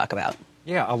news to talk about.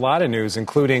 Yeah, a lot of news,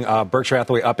 including Berkshire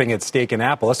Hathaway upping its stake in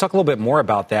Apple. Let's talk a little bit more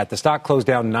about that. The stock closed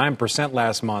down 9%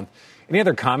 last month. Any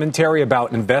other commentary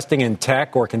about investing in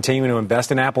tech or continuing to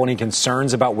invest in Apple? Any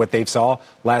concerns about what they saw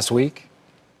last week?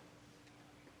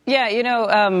 Yeah,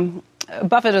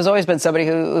 Buffett has always been somebody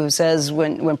who says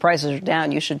when prices are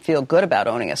down, you should feel good about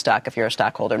owning a stock if you're a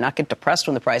stockholder, not get depressed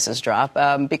when the prices drop,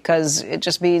 because it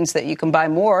just means that you can buy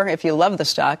more if you love the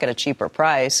stock at a cheaper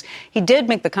price. He did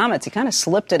make the comments. He kind of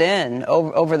slipped it in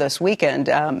over this weekend,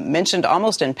 mentioned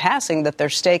almost in passing that their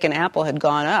stake in Apple had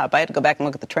gone up. I had to go back and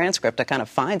look at the transcript to kind of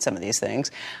find some of these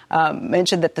things.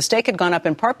 Mentioned that the stake had gone up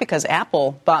in part because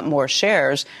Apple bought more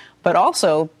shares, but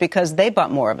also because they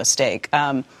bought more of a stake.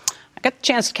 I got the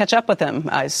chance to catch up with him.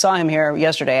 I saw him here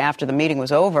yesterday after the meeting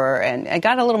was over, and I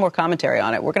got a little more commentary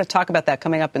on it. We're going to talk about that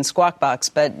coming up in Squawk Box,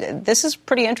 but this is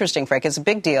pretty interesting, Frank. It's a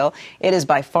big deal. It is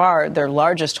by far their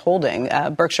largest holding.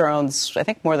 Berkshire owns, I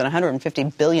think, more than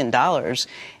 $150 billion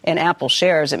in Apple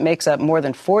shares. It makes up more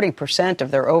than 40%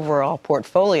 of their overall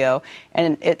portfolio,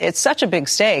 and it's such a big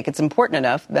stake. It's important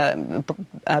enough,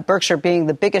 Berkshire being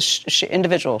the biggest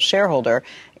individual shareholder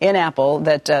in Apple,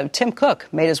 that Tim Cook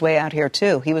made his way out here,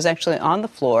 too. He was actually on the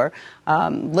floor,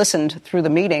 listened through the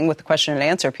meeting with the question and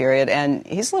answer period, and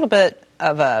he's a little bit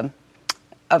of a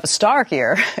star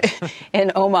here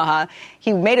in Omaha.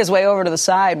 He made his way over to the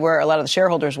side where a lot of the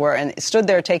shareholders were and stood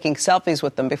there taking selfies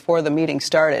with them before the meeting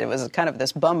started. It was kind of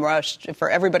this bum rush for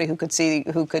everybody who could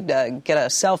get a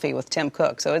selfie with Tim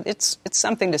Cook. So it's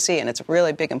something to see, and it's a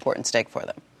really big, important stake for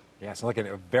them. Yeah, so looking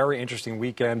at a very interesting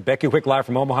weekend. Becky Quick live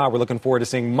from Omaha. We're looking forward to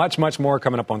seeing much, much more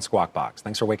coming up on Squawk Box.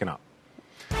 Thanks for waking up.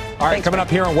 All right, coming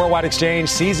up here on Worldwide Exchange,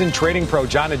 seasoned trading pro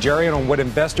Jon Najarian on what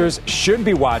investors should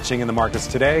be watching in the markets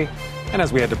today. And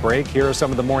as we had to break, here are some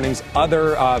of the morning's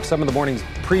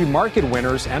pre-market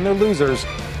winners and their losers.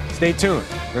 Stay tuned.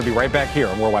 We're going to be right back here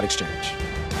on Worldwide Exchange.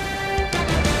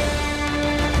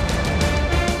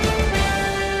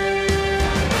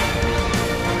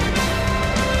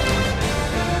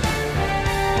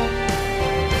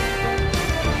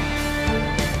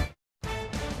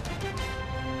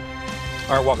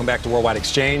 All right, welcome back to Worldwide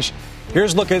Exchange.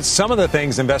 Here's a look at some of the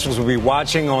things investors will be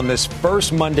watching on this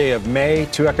first Monday of May.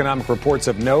 Two economic reports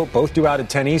of note, both due out at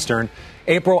 10 Eastern.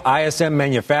 April ISM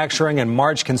manufacturing and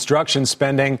March construction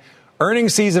spending.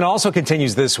 Earnings season also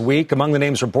continues this week. Among the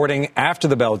names reporting after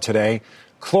the bell today,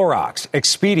 Clorox,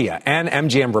 Expedia, and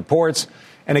MGM Reports.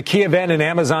 And a key event in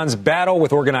Amazon's battle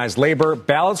with organized labor.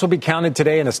 Ballots will be counted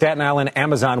today in the Staten Island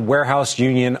Amazon Warehouse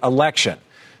Union election.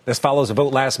 This follows a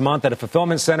vote last month at a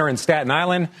fulfillment center in Staten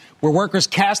Island where workers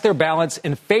cast their ballots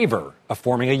in favor of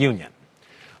forming a union.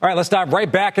 All right, let's dive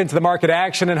right back into the market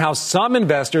action and how some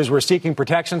investors were seeking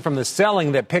protection from the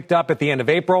selling that picked up at the end of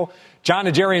April. Jon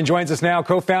Najarian joins us now,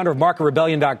 co-founder of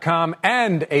MarketRebellion.com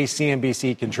and a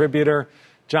CNBC contributor.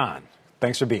 John,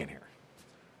 thanks for being here.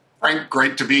 Frank,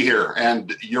 great to be here.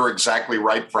 And you're exactly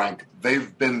right, Frank.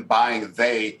 They've been buying,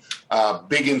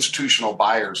 big institutional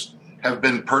buyers, have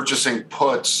been purchasing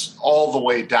puts all the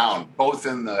way down, both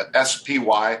in the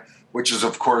SPY, which is,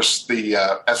 of course, the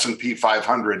S&P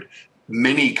 500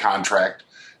 mini contract,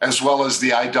 as well as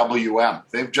the IWM.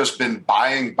 They've just been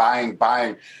buying.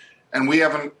 And we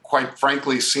haven't, quite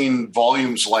frankly, seen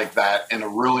volumes like that in a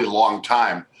really long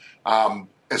time,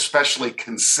 especially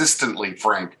consistently,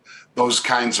 Frank, those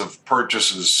kinds of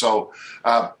purchases. So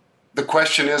the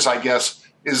question is, I guess,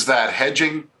 is that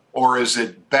hedging or is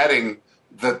it betting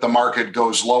that the market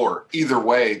goes lower? Either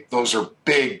way, those are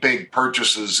big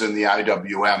purchases in the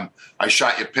IWM. I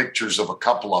shot you pictures of a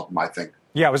couple of them, I think.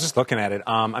 Yeah, I was just looking at it.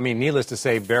 Needless to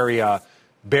say, very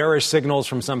bearish signals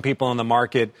from some people in the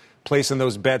market placing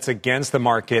those bets against the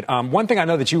market. One thing I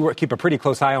know that you keep a pretty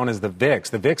close eye on is the VIX.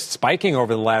 The VIX spiking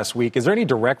over the last week. Is there any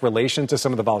direct relation to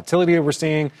some of the volatility that we're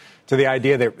seeing, to the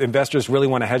idea that investors really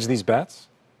want to hedge these bets?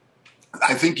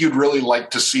 I think you'd really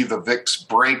like to see the VIX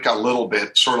break a little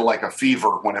bit, sort of like a fever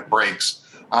when it breaks.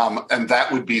 And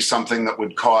that would be something that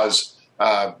would cause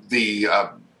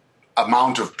the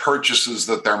amount of purchases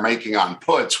that they're making on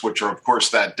puts, which are, of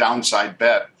course, that downside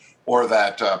bet or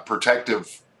that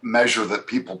protective measure that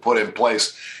people put in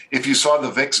place. If you saw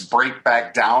the VIX break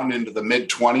back down into the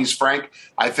mid-20s, Frank,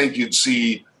 I think you'd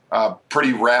see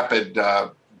pretty rapid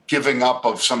giving up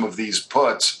of some of these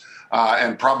puts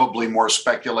and probably more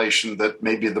speculation that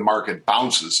maybe the market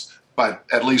bounces. But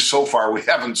at least so far, we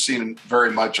haven't seen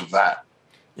very much of that.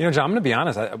 You know, John, I'm going to be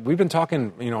honest. We've been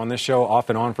talking, on this show off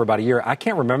and on for about a year. I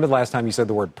can't remember the last time you said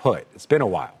the word put. It's been a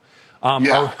while.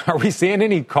 Are we seeing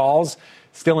any calls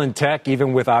still in tech,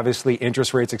 even with obviously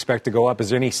interest rates expect to go up?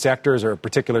 Is there any sectors or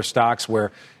particular stocks where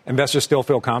investors still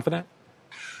feel confident?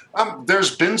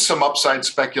 There's been some upside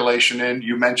speculation in,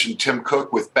 you mentioned Tim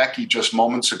Cook with Becky just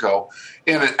moments ago,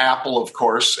 in Apple, of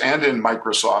course, and in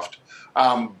Microsoft.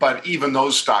 But even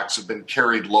those stocks have been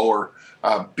carried lower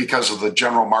because of the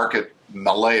general market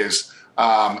malaise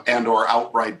and or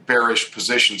outright bearish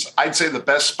positions. I'd say the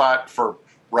best spot for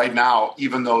right now,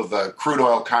 even though the crude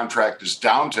oil contract is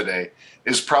down today,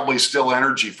 is probably still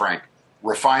energy, Frank.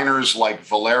 Refiners like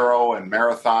Valero and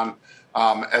Marathon,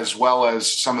 as well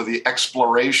as some of the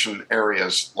exploration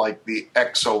areas like the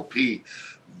XOP,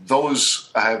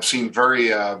 those have seen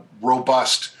very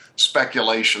robust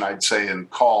speculation, I'd say, in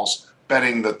calls,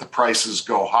 betting that the prices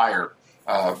go higher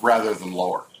rather than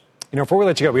lower. Before we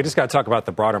let you go, we just got to talk about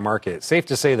the broader market. Safe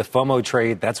to say the FOMO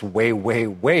trade, that's way, way,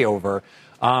 way over.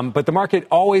 But the market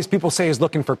always, people say, is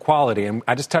looking for quality. And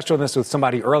I just touched on this with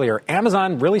somebody earlier.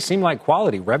 Amazon really seemed like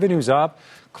quality. Revenue's up,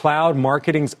 cloud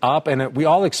marketing's up, and we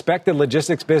all expect the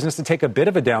logistics business to take a bit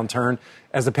of a downturn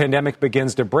as the pandemic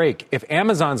begins to break. If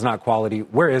Amazon's not quality,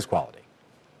 where is quality?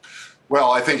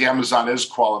 Well, I think Amazon is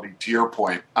quality, to your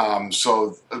point.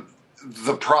 So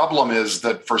the problem is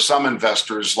that for some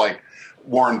investors, like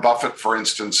Warren Buffett, for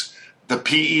instance, the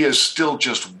PE is still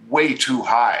just way too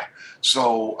high.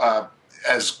 So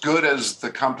as good as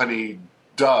the company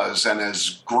does and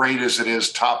as great as it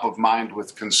is top of mind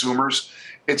with consumers,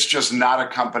 it's just not a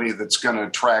company that's going to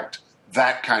attract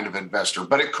that kind of investor.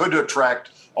 But it could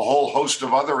attract a whole host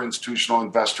of other institutional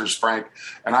investors, Frank.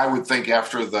 And I would think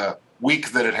after the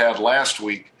week that it had last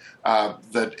week,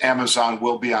 that Amazon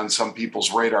will be on some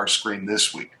people's radar screen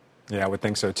this week. Yeah, I would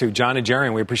think so, too. John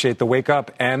Najarian, we appreciate the wake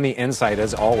up and the insight,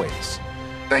 as always.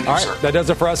 Thank you, sir. That does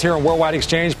it for us here on Worldwide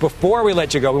Exchange. Before we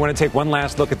let you go, we want to take one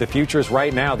last look at the futures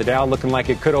right now. The Dow looking like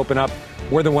it could open up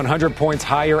more than 100 points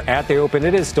higher at the open.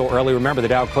 It is still early. Remember, the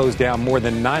Dow closed down more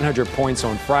than 900 points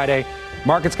on Friday.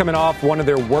 Markets coming off one of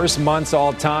their worst months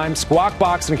all time. Squawk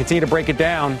Box and continue to break it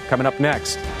down. Coming up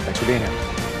next. Thanks for being here.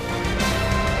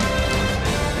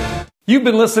 You've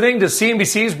been listening to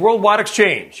CNBC's Worldwide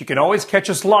Exchange. You can always catch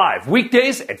us live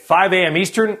weekdays at 5 a.m.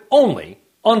 Eastern, only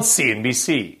on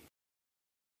CNBC.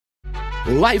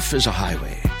 Life is a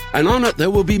highway, and on it there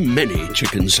will be many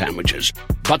chicken sandwiches.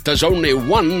 But there's only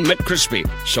one McCrispy.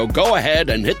 So go ahead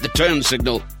and hit the turn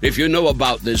signal if you know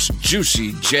about this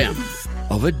juicy gem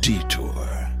of a detour.